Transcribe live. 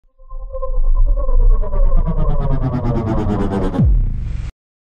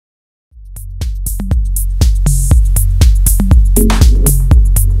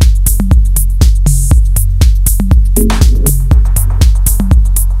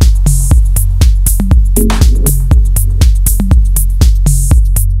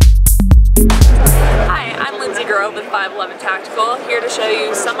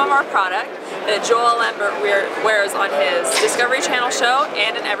product that Joel Lambert wears on his Discovery Channel show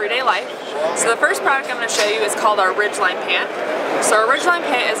and in everyday life. So the first product I'm going to show you is called our Ridgeline pant. So our Ridgeline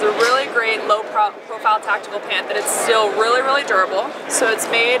pant is a really great low profile tactical pant that it's still really durable. So it's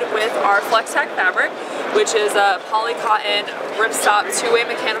made with our FlexTac fabric, which is a poly cotton ripstop two-way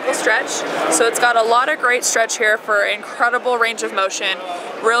mechanical stretch. So it's got a lot of great stretch here for incredible range of motion,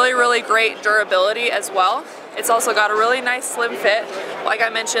 really great durability as well. It's also got a really nice slim fit. Like I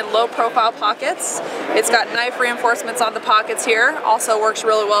mentioned, low profile pockets. It's got knife reinforcements on the pockets here. Also works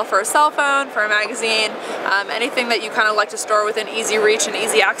really well for a cell phone, for a magazine, anything that you kind of like to store within easy reach and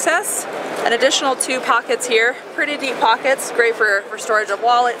easy access. An additional 2 pockets here, pretty deep pockets, great for storage of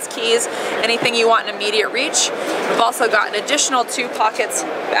wallets, keys, anything you want in immediate reach. We've also got an additional 2 pockets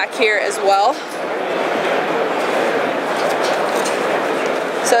back here as well.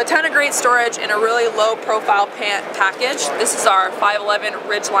 So a ton of great storage in a really low profile pant package. This is our 511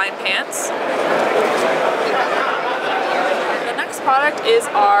 Ridgeline pants. The next product is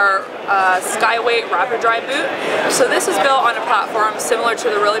our Skyweight Rapid Dry boot. So this is built on a platform similar to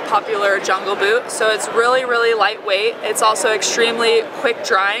the really popular Jungle boot. So it's really lightweight. It's also extremely quick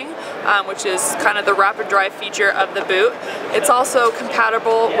drying, which is kind of the rapid dry feature of the boot. It's also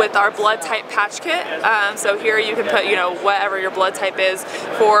compatible with our blood type patch kit. So here you can put, whatever your blood type is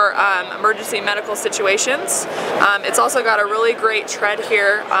for emergency medical situations. It's also got a really great tread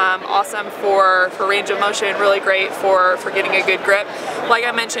here, awesome for range of motion, really great for getting a good grip. Like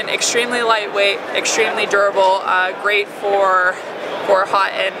I mentioned, extremely lightweight, extremely durable, great for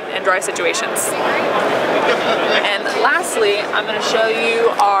hot and dry situations. And lastly, I'm going to show you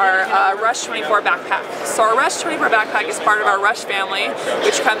our Rush 24 backpack. So our Rush 24 backpack is part of our Rush family,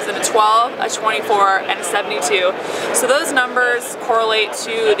 which comes in a 12, a 24, and a 72. So those numbers correlate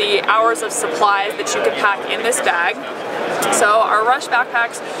to the hours of supplies that you can pack in this bag. So our Rush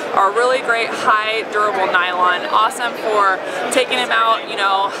backpacks are really great, high, durable nylon, awesome for taking them out,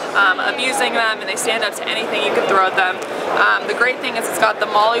 abusing them, and they stand up to anything you can throw at them. The great thing is it's got the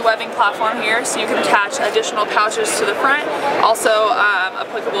MOLLE webbing platform here, so you can attach additional pouches to the front, also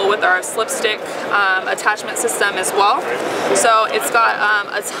applicable with our slipstick attachment system as well. So it's got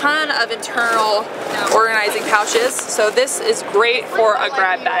a ton of internal organizing pouches, so this is great for a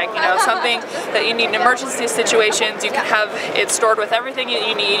grab bag, something that you need in emergency situations. You can have it stored with everything that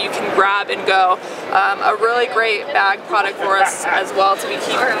you need. You can grab and go. A really great bag product for us as well to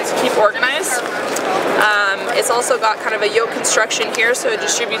keep organized. It's also got kind of a yoke construction here, so it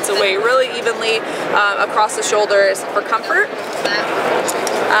distributes the weight really evenly across the shoulders for comfort.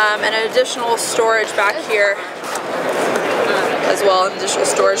 And an additional storage back here as well, an additional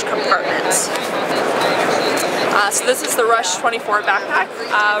storage compartments. So this is the Rush 24 backpack,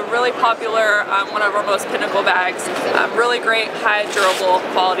 really popular, one of our most pinnacle bags, really great, high, durable,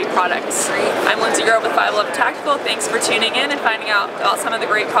 quality products. I'm Lindsay Grove with 511 Tactical. Thanks for tuning in and finding out about some of the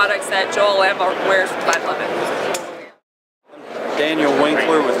great products that Joel Lambert wears with 511. Daniel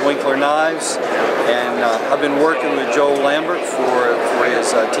Winkler with Winkler Knives, and I've been working with Joel Lambert for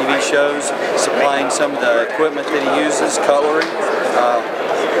his TV shows, supplying some of the equipment that he uses, cutlery.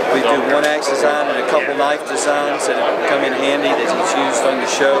 We do one-axe design and a couple knife designs that have come in handy that he's used on the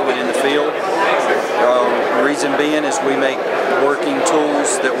show and in the field. The reason being is we make working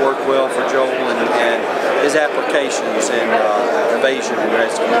tools that work well for Joel and his applications in evasion and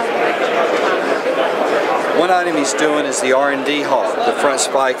rescue. One item he's doing is the R&D Hawk, the front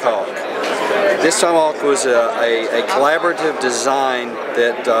spike hawk. This tomahawk was a collaborative design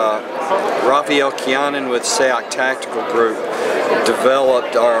that Raphael Kianen with SEAC Tactical Group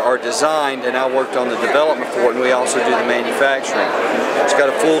developed or designed, and I worked on the development for it, and we also do the manufacturing. It's got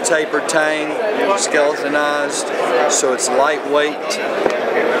a full tapered tang, skeletonized, so it's lightweight,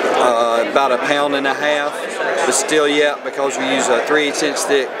 about 1.5 pounds, but still yet, because we use a 3/8 inch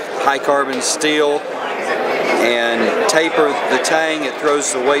thick high carbon steel and taper the tang, it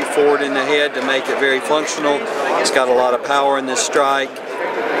throws the weight forward in the head to make it very functional. It's got a lot of power in this strike.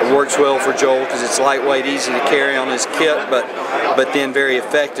 It works well for Joel because it's lightweight, easy to carry on his kit, but then very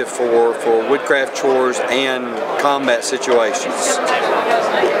effective for woodcraft chores and combat situations.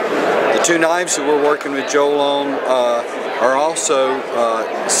 The 2 knives that we're working with Joel on are also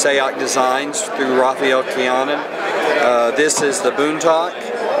SEAC designs through Raphael Kianen. This is the Boontock.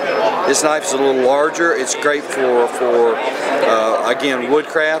 This knife is a little larger. It's great for again,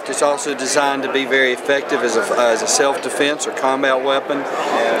 woodcraft. It's also designed to be very effective as a self-defense or combat weapon.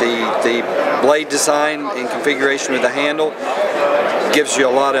 The blade design and configuration of the handle gives you a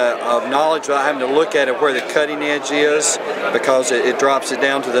lot of knowledge without having to look at it where the cutting edge is, because it drops it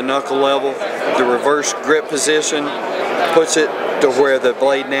down to the knuckle level. The reverse grip position puts it to where the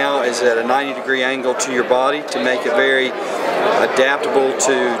blade now is at a 90-degree angle to your body to make it very adaptable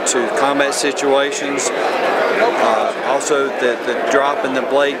to combat situations. Also, the drop in the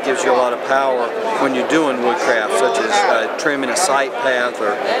blade gives you a lot of power when you're doing woodcraft, such as trimming a sight path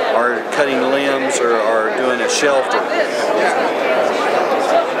or cutting limbs or doing a shelter.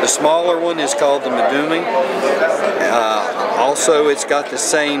 The smaller one is called the Madumi. Also, it's got the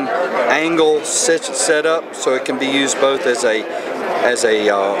same angle set up, so it can be used both as a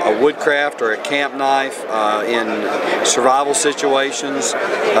woodcraft or a camp knife in survival situations.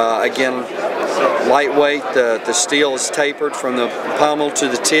 Again, lightweight. The steel is tapered from the pommel to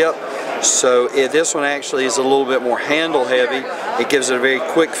the tip. So this one actually is a little bit more handle heavy. It gives it a very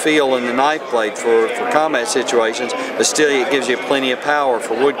quick feel in the knife blade for combat situations, but still it gives you plenty of power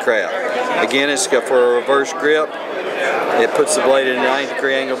for woodcraft. Again, it's got for a reverse grip. It puts the blade at a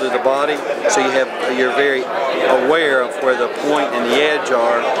 90-degree angle to the body, so you're very aware of where the point and the edge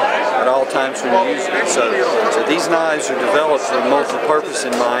are at all times when you're using it. So these knives are developed with multi-purpose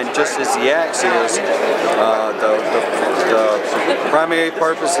in mind, just as the axe is. The primary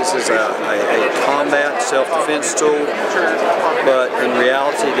purpose is as a combat self-defense tool, but in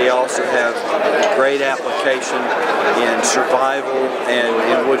reality they also have great application in survival and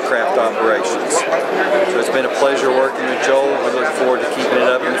in woodcraft operations. So it's been a pleasure working with Joel. We look forward to keeping it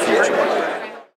up in the future.